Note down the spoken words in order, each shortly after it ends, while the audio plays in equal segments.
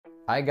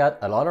I got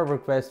a lot of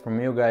requests from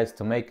you guys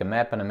to make a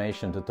map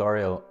animation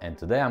tutorial, and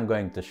today I'm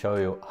going to show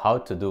you how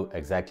to do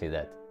exactly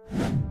that.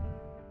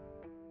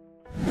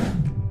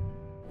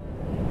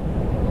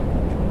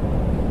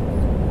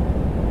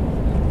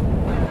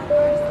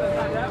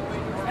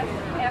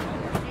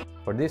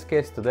 For this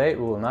case today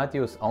we will not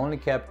use only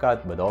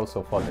CapCut but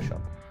also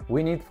Photoshop.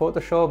 We need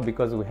Photoshop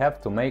because we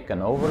have to make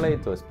an overlay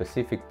to a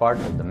specific part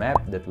of the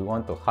map that we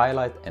want to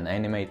highlight and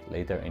animate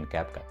later in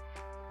CapCut.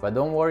 But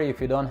don't worry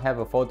if you don't have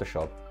a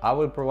Photoshop, I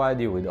will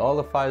provide you with all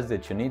the files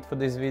that you need for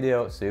this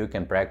video so you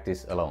can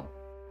practice alone.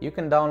 You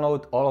can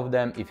download all of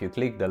them if you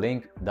click the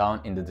link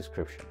down in the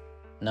description.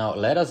 Now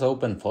let us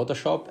open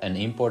Photoshop and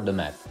import the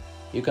map.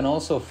 You can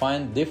also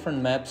find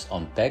different maps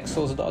on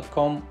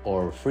pexels.com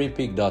or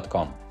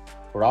freepik.com.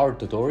 For our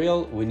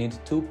tutorial we need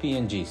two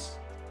PNGs.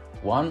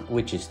 One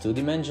which is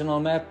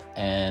two-dimensional map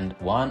and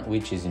one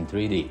which is in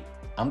 3D.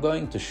 I'm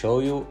going to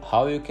show you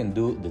how you can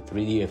do the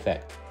 3D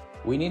effect.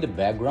 We need a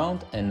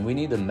background and we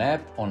need a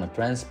map on a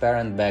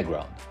transparent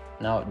background.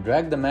 Now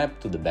drag the map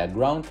to the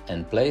background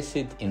and place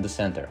it in the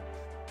center.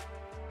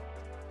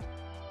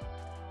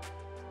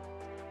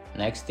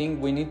 Next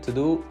thing we need to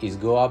do is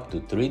go up to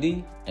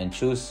 3D and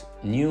choose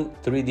New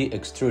 3D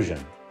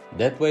Extrusion.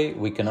 That way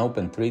we can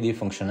open 3D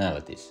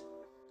functionalities.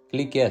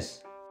 Click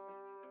Yes.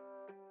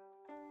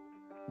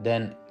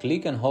 Then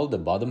click and hold the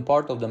bottom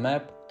part of the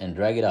map and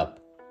drag it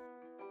up.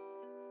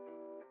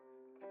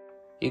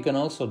 You can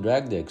also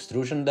drag the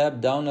extrusion depth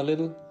down a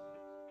little.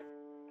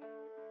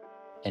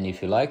 And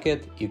if you like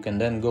it, you can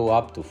then go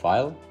up to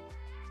File,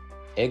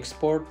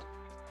 Export,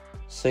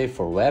 Save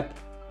for Web,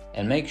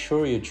 and make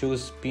sure you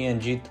choose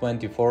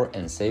PNG24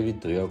 and save it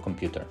to your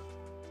computer.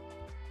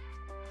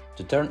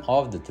 To turn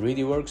off the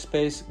 3D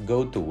workspace,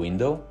 go to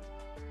Window,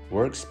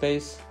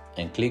 Workspace,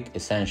 and click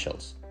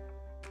Essentials.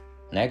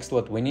 Next,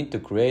 what we need to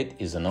create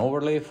is an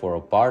overlay for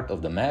a part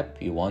of the map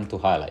you want to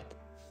highlight.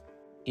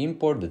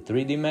 Import the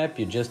 3D map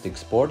you just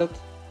exported.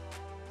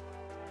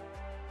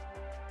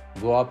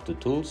 Go up to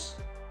Tools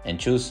and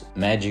choose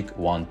Magic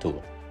Wand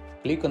tool.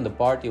 Click on the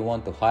part you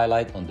want to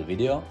highlight on the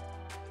video.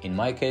 In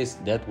my case,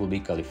 that will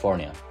be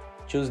California.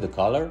 Choose the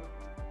color,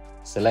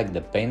 select the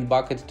Paint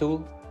Bucket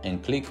tool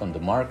and click on the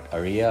marked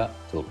area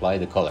to apply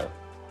the color.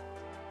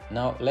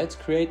 Now let's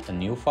create a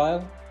new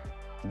file.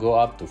 Go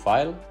up to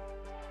File,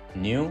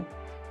 New,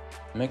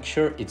 make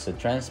sure it's a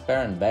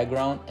transparent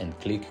background and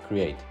click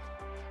Create.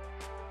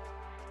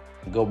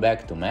 Go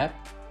back to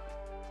Map,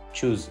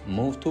 choose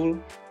Move tool,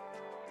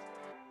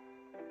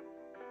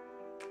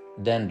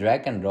 then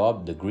drag and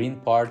drop the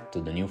green part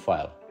to the new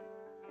file.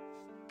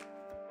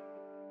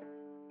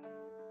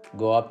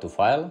 Go up to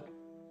File,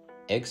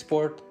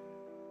 Export,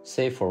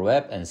 Save for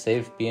Web and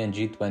save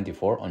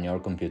PNG24 on your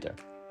computer.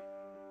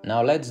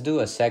 Now let's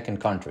do a second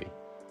country.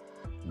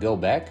 Go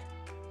back,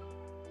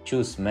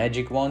 choose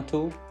Magic Wand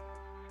tool,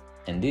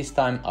 and this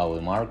time I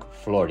will mark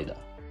Florida.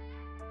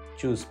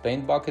 Choose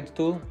Paint Bucket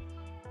tool,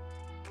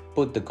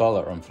 put the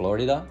color on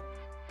Florida,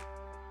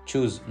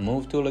 choose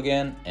Move tool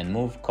again and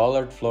move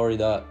colored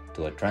Florida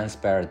to a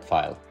transparent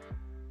file.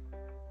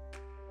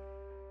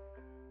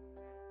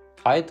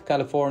 Hide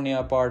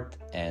California part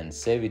and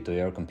save it to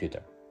your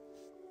computer.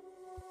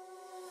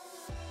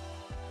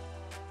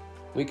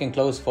 We can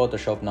close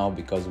Photoshop now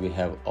because we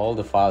have all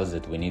the files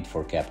that we need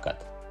for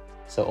CapCut.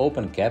 So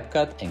open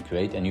CapCut and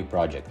create a new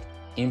project.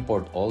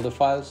 Import all the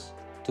files,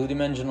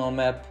 two-dimensional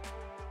map,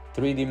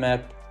 3D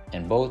map,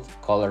 and both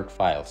colored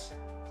files.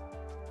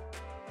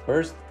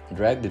 First,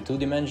 drag the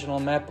two-dimensional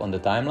map on the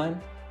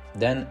timeline,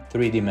 then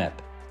 3D map.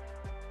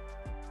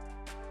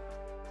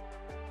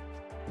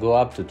 Go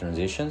up to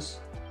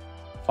Transitions,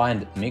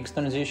 find Mix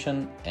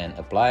Transition and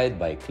apply it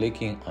by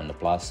clicking on the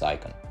plus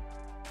icon.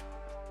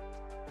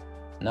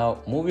 Now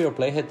move your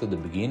playhead to the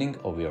beginning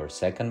of your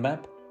second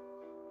map,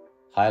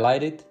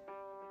 highlight it,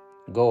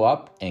 go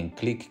up and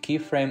click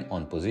keyframe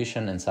on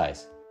position and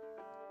size.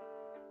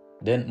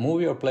 Then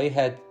move your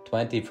playhead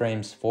 20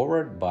 frames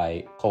forward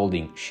by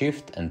holding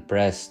Shift and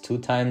press 2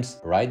 times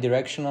right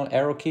directional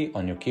arrow key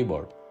on your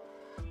keyboard.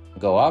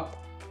 Go up,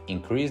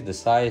 increase the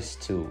size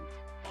to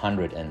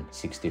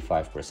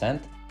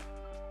 165%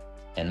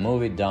 and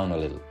move it down a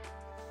little.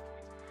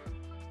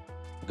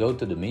 Go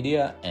to the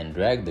media and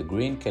drag the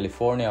green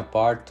California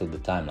part to the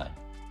timeline.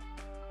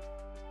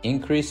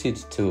 Increase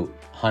it to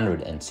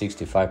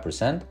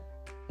 165%.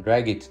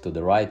 Drag it to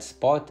the right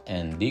spot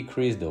and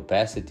decrease the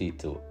opacity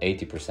to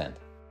 80%.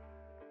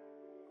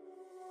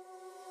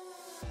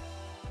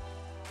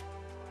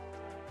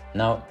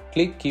 Now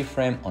click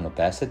keyframe on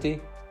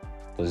opacity,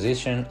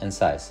 position and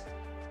size.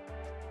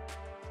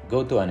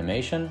 Go to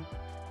animation,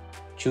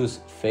 choose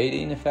fade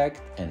in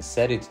effect and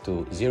set it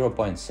to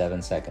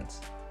 0.7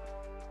 seconds.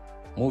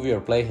 Move your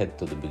playhead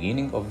to the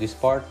beginning of this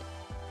part,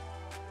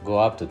 go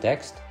up to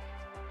text,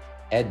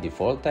 add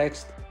default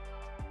text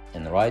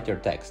and write your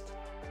text.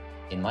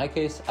 In my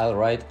case, I'll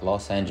write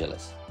Los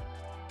Angeles.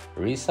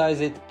 Resize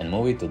it and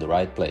move it to the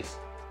right place.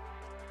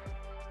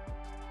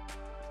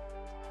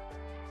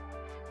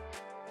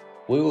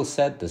 We will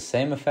set the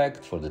same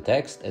effect for the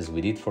text as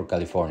we did for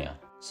California.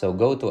 So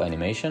go to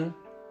Animation,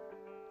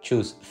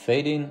 choose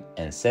Fade In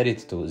and set it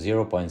to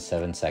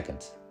 0.7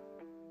 seconds.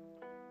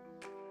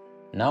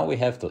 Now we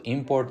have to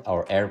import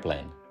our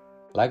airplane.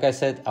 Like I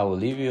said, I will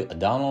leave you a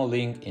download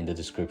link in the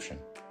description.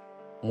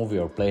 Move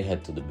your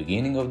playhead to the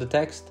beginning of the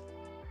text,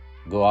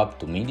 go up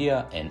to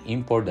Media and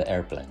import the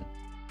airplane.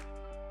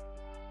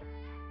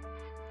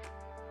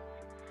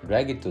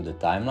 Drag it to the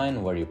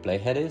timeline where your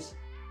playhead is,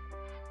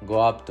 go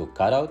up to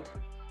Cutout,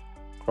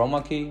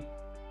 Chroma Key,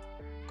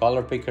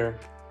 Color Picker,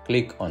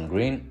 click on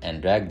Green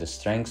and drag the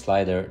strength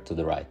slider to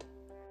the right.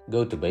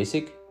 Go to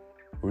Basic,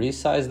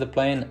 resize the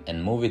plane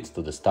and move it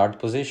to the start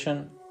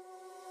position.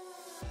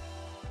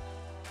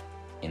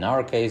 In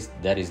our case,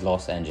 that is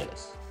Los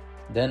Angeles.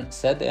 Then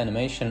set the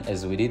animation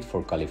as we did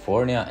for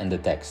California and the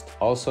text.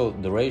 Also,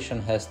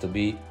 duration has to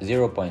be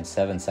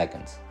 0.7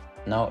 seconds.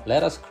 Now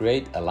let us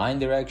create a line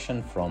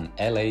direction from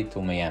LA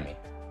to Miami.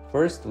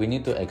 First, we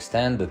need to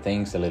extend the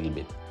things a little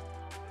bit.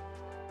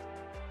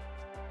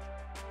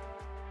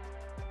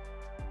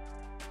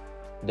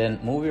 Then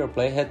move your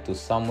playhead to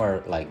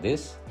somewhere like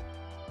this.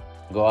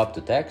 Go up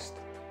to Text,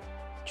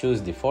 choose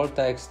Default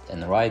Text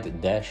and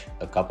write dash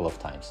a couple of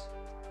times.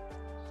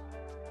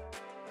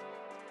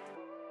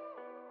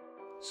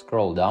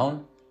 Scroll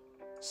down,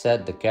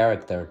 set the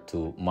character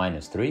to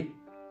 -3,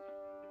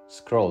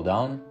 scroll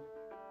down,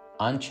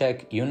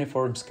 uncheck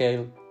Uniform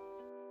Scale,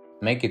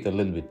 make it a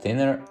little bit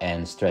thinner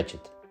and stretch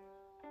it.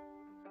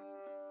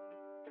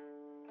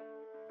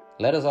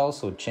 Let us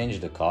also change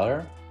the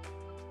color.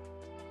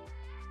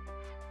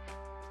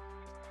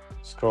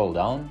 Scroll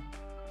down,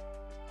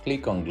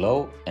 click on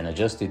Glow and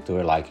adjust it to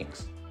your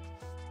likings.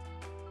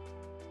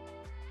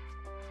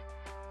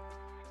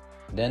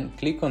 Then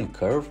click on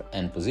Curve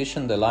and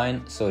position the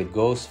line so it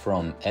goes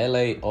from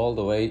LA all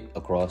the way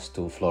across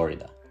to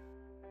Florida.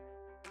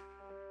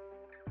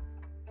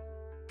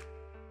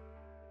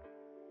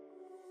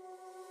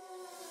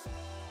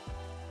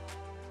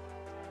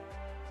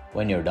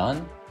 When you're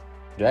done,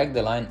 drag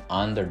the line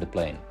under the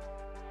plane.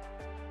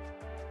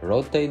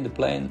 Rotate the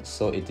plane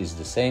so it is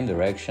the same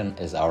direction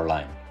as our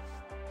line.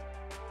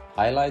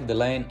 Highlight the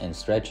lane and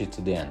stretch it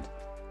to the end.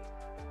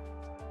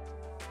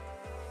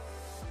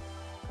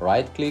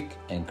 Right-click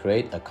and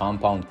create a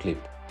compound clip.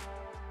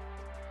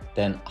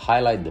 Then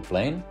highlight the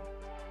plane,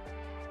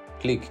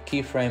 click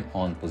Keyframe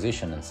on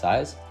Position and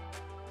Size,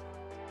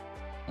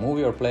 move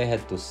your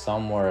playhead to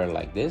somewhere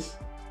like this,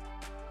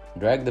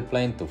 drag the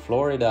plane to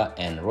Florida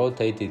and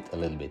rotate it a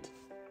little bit.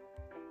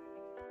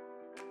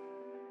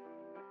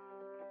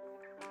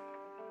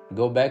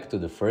 Go back to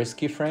the first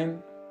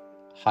keyframe,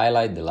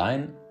 highlight the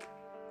line,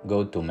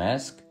 go to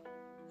Mask,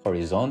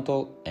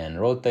 Horizontal and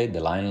rotate the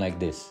line like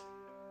this.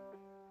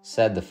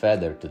 Set the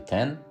feather to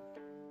 10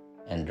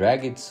 and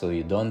drag it so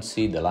you don't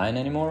see the line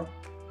anymore,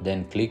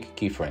 then click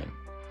Keyframe.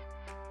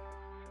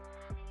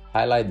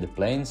 Highlight the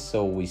plane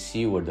so we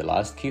see where the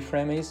last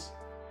keyframe is.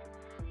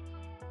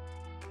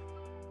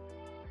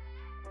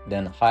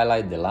 Then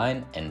highlight the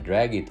line and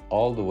drag it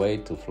all the way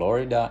to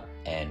Florida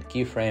and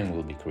keyframe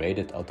will be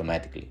created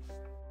automatically.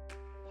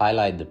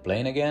 Highlight the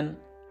plane again,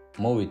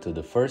 move it to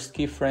the first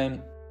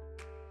keyframe,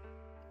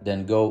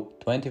 then go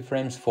 20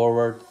 frames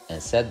forward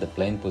and set the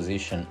plane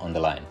position on the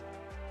line.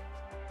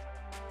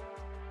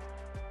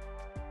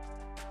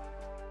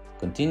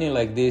 Continue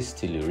like this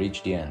till you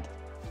reach the end.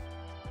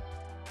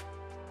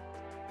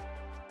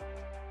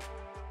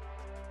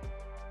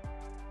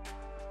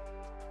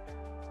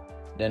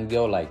 Then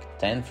go like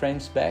 10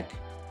 frames back,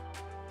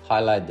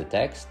 highlight the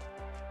text,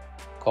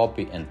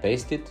 copy and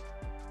paste it,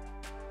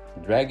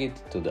 drag it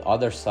to the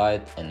other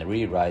side and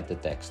rewrite the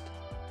text.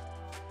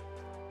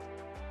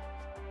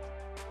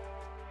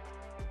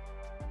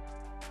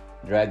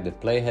 Drag the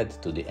playhead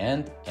to the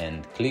end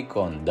and click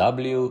on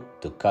W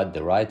to cut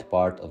the right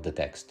part of the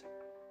text.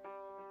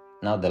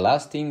 Now the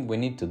last thing we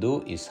need to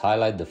do is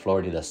highlight the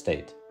Florida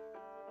state.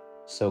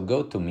 So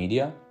go to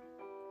Media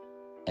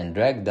and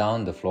drag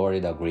down the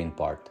Florida green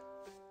part.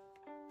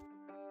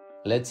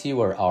 Let's see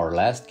where our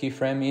last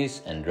keyframe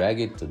is and drag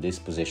it to this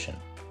position.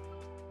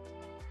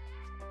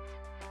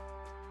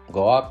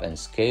 Go up and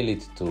scale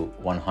it to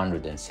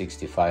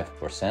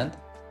 165%.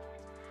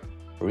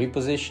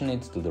 Reposition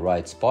it to the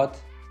right spot.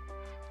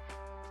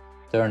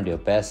 Turn the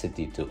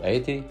opacity to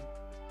 80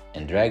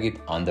 and drag it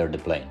under the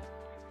plane.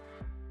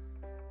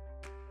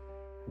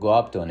 Go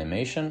up to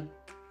Animation,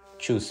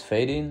 choose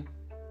Fade In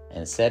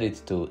and set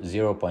it to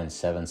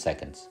 0.7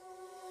 seconds.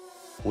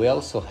 We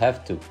also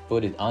have to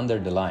put it under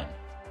the line.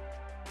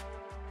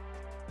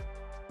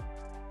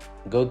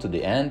 Go to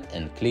the end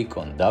and click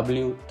on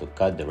W to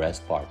cut the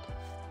rest part.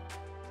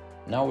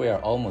 Now we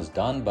are almost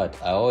done, but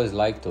I always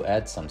like to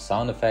add some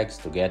sound effects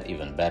to get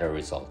even better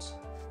results.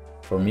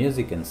 For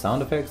music and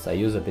sound effects I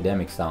use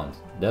Epidemic Sound.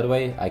 That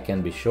way I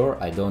can be sure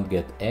I don't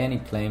get any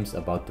claims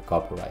about the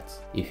copyrights.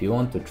 If you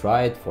want to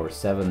try it for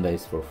 7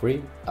 days for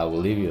free, I will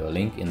leave you a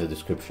link in the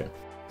description.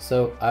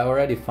 So I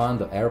already found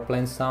the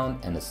airplane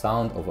sound and the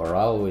sound of a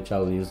RAW, which I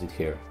will use it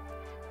here.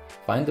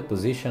 Find the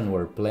position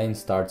where plane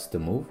starts to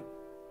move.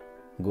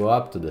 Go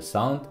up to the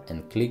sound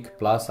and click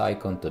plus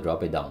icon to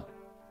drop it down.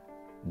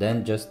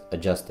 Then just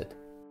adjust it.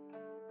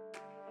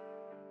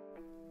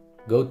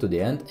 Go to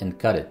the end and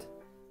cut it.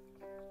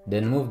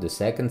 Then move the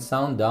second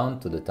sound down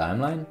to the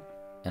timeline,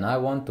 and I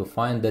want to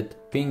find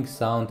that ping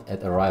sound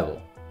at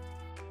arrival.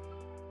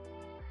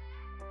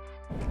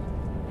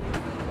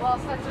 Well,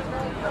 such a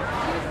really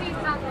juicy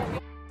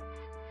sound.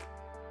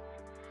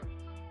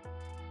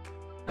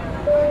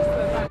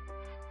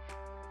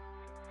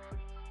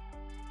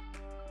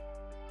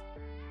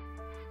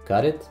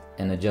 Cut it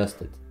and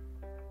adjust it.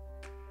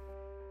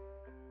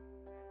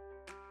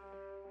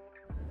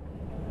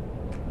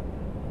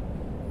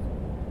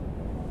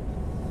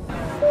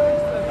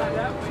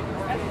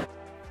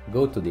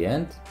 Go to the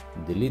end,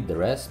 delete the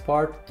rest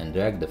part and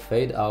drag the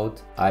fade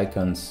out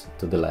icons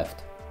to the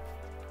left.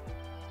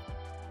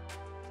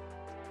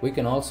 We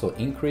can also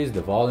increase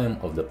the volume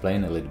of the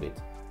plane a little bit.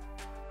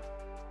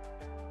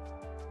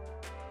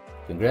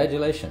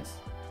 Congratulations!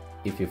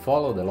 If you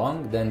followed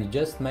along, then you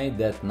just made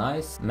that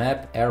nice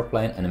map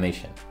airplane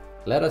animation.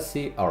 Let us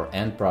see our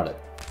end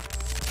product.